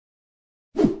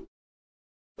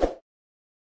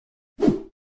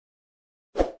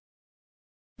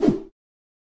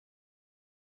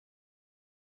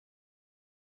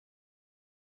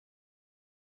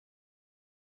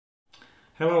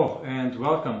Hello and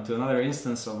welcome to another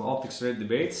instance of Optics Red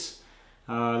Debates.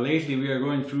 Lately we are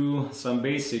going through some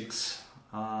basics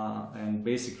and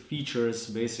basic features,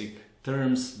 basic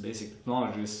terms, basic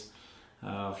technologies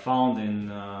found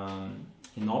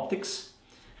in optics.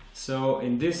 So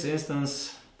in this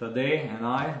instance, Tadej and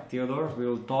I, Theodore,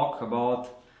 will talk about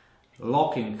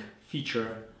locking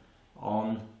feature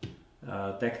on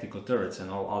tactical turrets and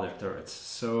all other turrets.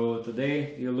 So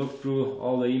today you look through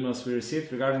all the emails we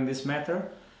received regarding this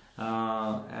matter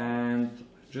and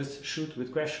just shoot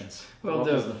with questions. Well,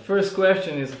 the first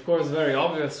question is of course very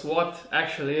obvious. What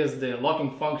actually is the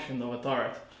locking function of a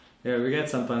turret? Yeah, we get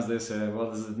sometimes this,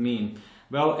 what does it mean?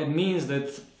 Well, it means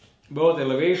that both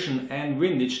elevation and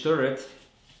windage turret,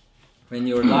 when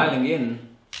you're dialing in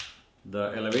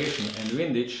the elevation and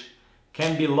windage,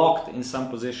 can be locked in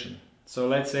some position. So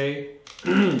let's say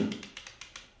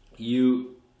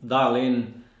you dial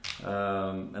in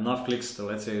enough clicks to,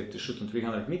 let's say, to shoot on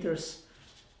 300 meters,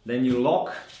 then you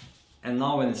lock, and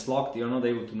now when it's locked you're not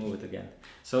able to move it again.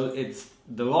 So it's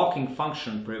the locking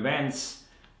function prevents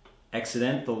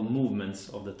accidental movements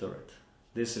of the turret.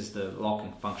 This is the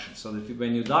locking function, so that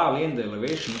when you dial in the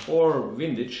elevation or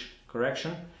windage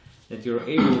correction, that you're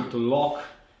able to lock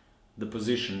the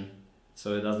position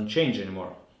so it doesn't change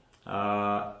anymore.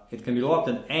 It can be locked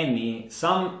at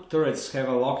some turrets have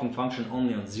a locking function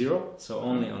only on 0, so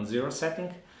only on 0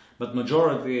 setting, but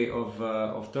majority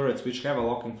of turrets which have a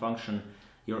locking function,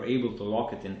 you're able to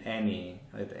lock it at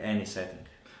any setting,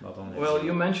 not only Well, 0.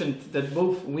 you mentioned that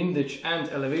both windage and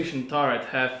elevation turret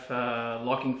have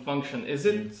locking function.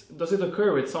 Does it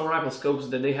occur with some rifle scopes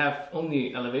that they have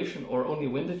only elevation or only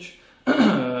windage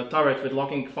turret with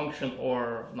locking function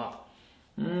or not?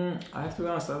 I have to be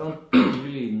honest, I don't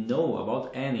really know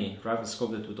about any rifle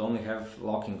scope that would only have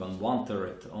locking on one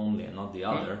turret only and not the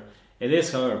other. It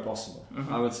is, however, possible.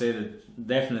 I would say that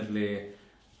definitely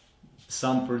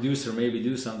some producer maybe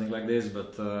do something like this,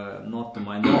 but not to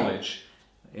my knowledge.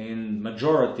 In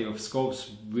majority of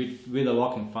scopes with a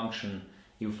locking function,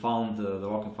 you found the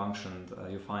locking function.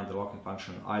 You find the locking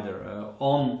function either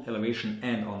on elevation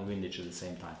and on windage at the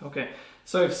same time. Okay,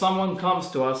 so if someone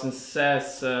comes to us and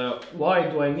says, "Why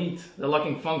do I need the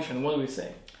locking function?" What do we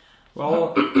say?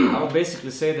 Well, I would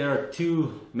basically say there are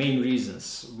two main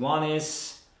reasons. One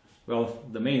is, well,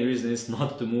 the main reason is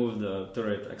not to move the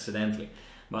turret accidentally,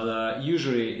 but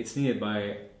usually it's needed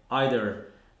by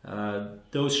either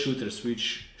those shooters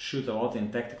which shoot a lot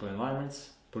in tactical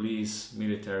environments, police,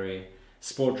 military,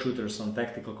 sport shooters on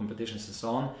tactical competitions and so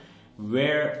on,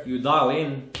 where you dial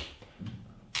in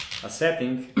a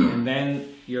setting and then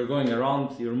you're going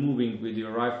around, you're moving with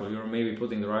your rifle, you're maybe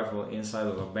putting the rifle inside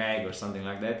of a bag or something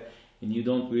like that, and you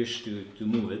don't wish to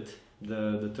move it,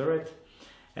 the turret.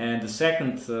 And the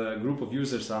second group of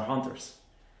users are hunters,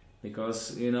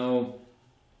 because, you know,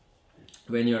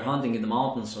 when you're hunting in the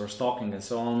mountains or stalking and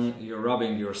so on, you're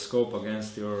rubbing your scope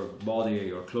against your body,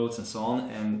 your clothes and so on,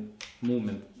 and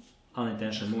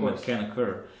unintentional movement can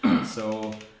occur.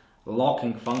 So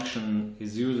locking function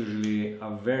is usually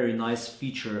a very nice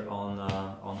feature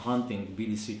on hunting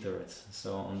BDC turrets.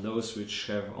 So on those which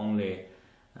have only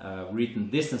written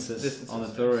distances on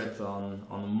the turret,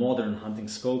 on modern hunting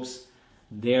scopes,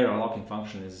 their locking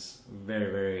function is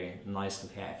very, very nice to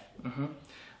have.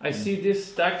 I see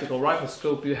this tactical rifle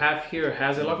scope you have here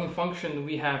has a locking function.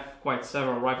 We have quite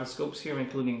several rifle scopes here,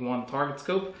 including one target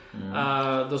scope.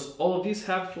 Does all of these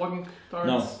have locking turrets?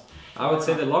 No, I would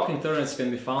say the locking turrets can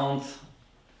be found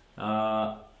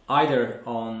either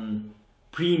on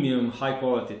premium high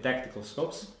quality tactical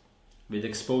scopes with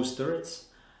exposed turrets,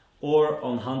 or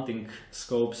on hunting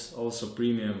scopes, also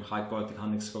premium high quality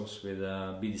hunting scopes with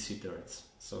BDC turrets,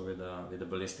 so with the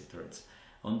ballistic turrets.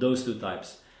 On those two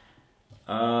types.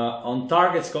 On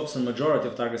target scopes, on majority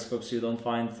of target scopes, you don't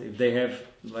find, if they have,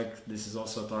 like this is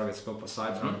also a target scope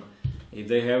aside from, if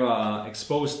they have a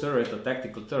exposed turret, a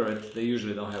tactical turret, they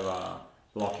usually don't have a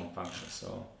locking function.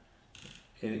 So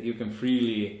you can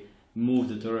freely move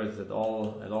the turret at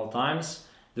all times.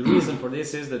 The reason for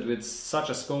this is that with such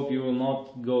a scope you will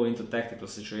not go into tactical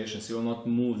situations, you will not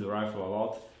move the rifle a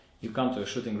lot. You come to a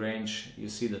shooting range, you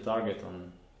see the target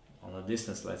on a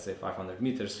distance, let's say 500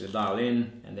 meters, you dial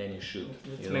in and then you shoot.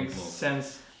 It makes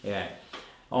sense. Yeah.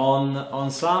 On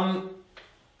some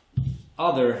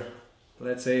other,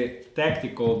 let's say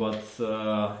tactical but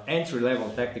entry-level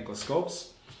tactical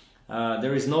scopes,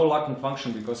 there is no locking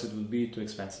function because it would be too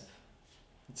expensive.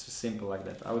 It's simple like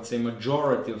that. I would say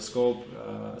majority of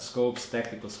scopes,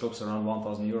 tactical scopes around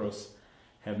 1,000 euros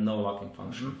have no locking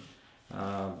function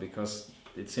because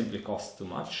it simply costs too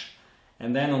much.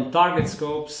 And then on target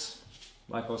scopes,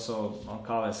 like also on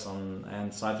Kales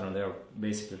and Cytron, they're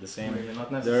basically the same. Really not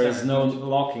There is necessary. no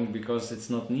locking because it's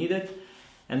not needed.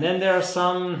 And then there are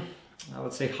some, I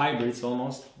would say, hybrids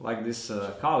almost, like this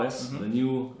Kales, the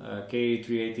new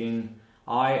K318i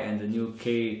and the new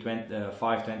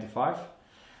K525.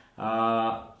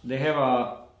 They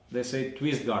have they say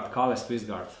twist guard, Kales twist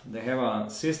guard. They have a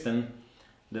system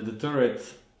that the turret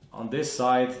on this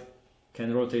side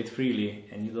can rotate freely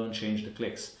and you don't change the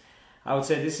clicks. I would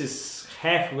say this is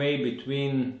halfway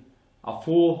between a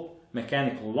full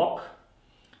mechanical lock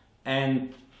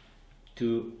and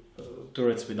two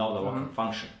turrets without a locking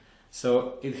function.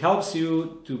 So it helps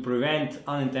you to prevent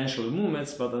unintentional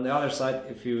movements, but on the other side,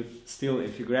 if you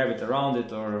grab it around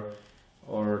it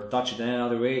or touch it in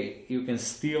another way, you can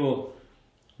still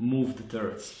move the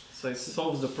turrets. So it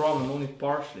solves the problem only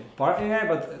partially. Yeah,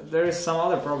 but there is some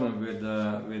other problem with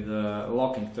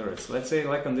locking turrets. Let's say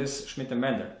like on this Schmidt &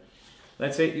 Bender.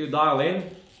 Let's say you dial in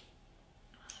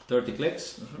 30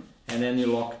 clicks and then you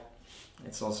lock.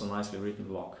 It's also nicely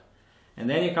written lock. And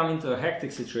then you come into a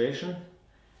hectic situation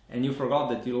and you forgot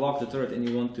that you locked the turret and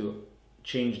you want to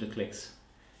change the clicks.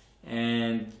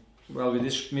 And well, with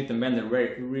this Schmidt & Bender,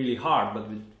 really hard, but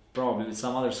probably with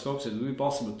some other scopes it will be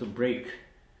possible to break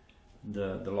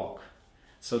the lock.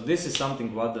 So this is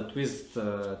something what the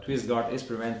twist guard is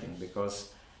preventing, because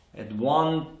at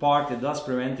one part it does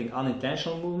preventing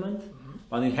unintentional movement,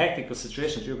 but in hectic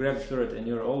situations you grab the turret and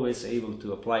you're always able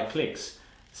to apply clicks,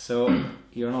 so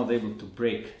you're not able to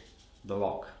break the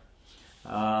lock.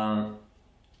 And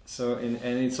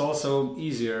it's also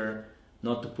easier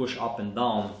not to push up and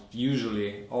down.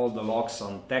 Usually all the locks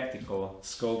on tactical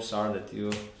scopes are that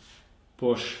you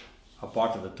push a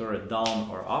part of the turret down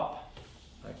or up,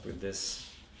 like with this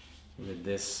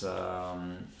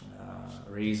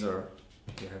razor.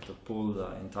 You have to pull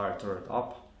the entire turret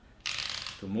up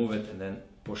to move it and then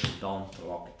push it down to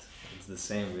lock it. It's the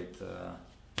same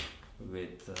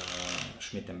with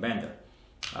Schmidt & Bender.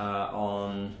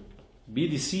 On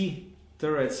BDC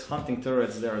turrets, hunting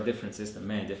turrets, there are different systems,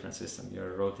 many different systems.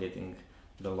 You're rotating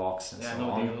the locks and so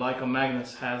on. The Leica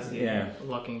Magnus has the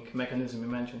locking mechanism you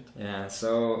mentioned. Yeah,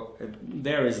 so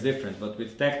there is different, but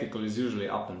with tactical is usually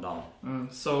up and down.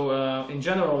 So in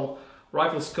general,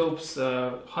 rifle scopes,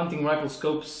 hunting rifle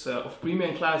scopes of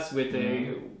premium class with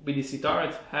a BDC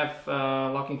turret have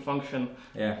locking function,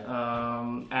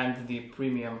 and the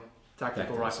premium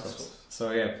tactical rifle scopes.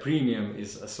 So yeah, premium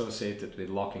is associated with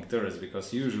locking turrets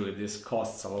because usually this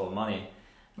costs a lot of money.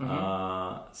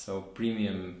 So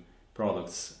premium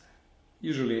products,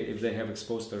 usually if they have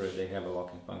exposed turret, they have a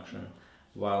locking function,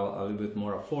 while a little bit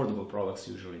more affordable products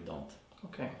usually don't.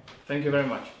 Okay, thank you very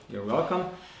much. You're welcome.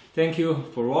 Thank you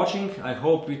for watching. I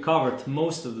hope we covered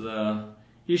most of the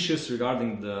issues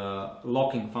regarding the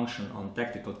locking function on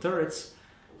tactical turrets.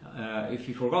 If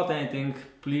you forgot anything,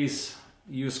 please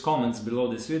use comments below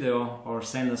this video or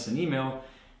send us an email.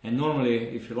 And normally,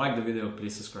 if you like the video,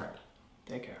 please subscribe.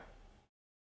 Take care.